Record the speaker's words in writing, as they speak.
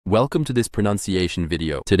Welcome to this pronunciation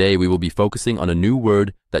video. Today we will be focusing on a new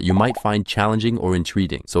word that you might find challenging or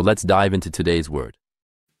intriguing. So let's dive into today's word.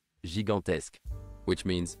 Gigantesque, which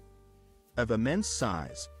means of immense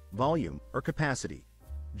size, volume, or capacity.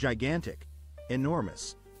 Gigantic,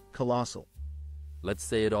 enormous, colossal. Let's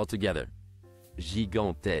say it all together.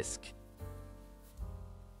 Gigantesque.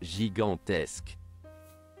 Gigantesque.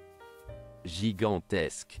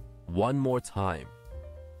 Gigantesque. One more time.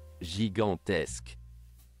 Gigantesque.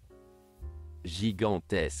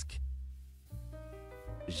 Gigantesque.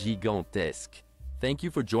 Gigantesque. Thank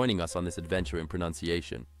you for joining us on this adventure in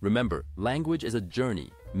pronunciation. Remember, language is a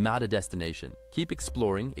journey, not a destination. Keep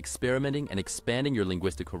exploring, experimenting, and expanding your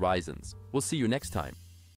linguistic horizons. We'll see you next time.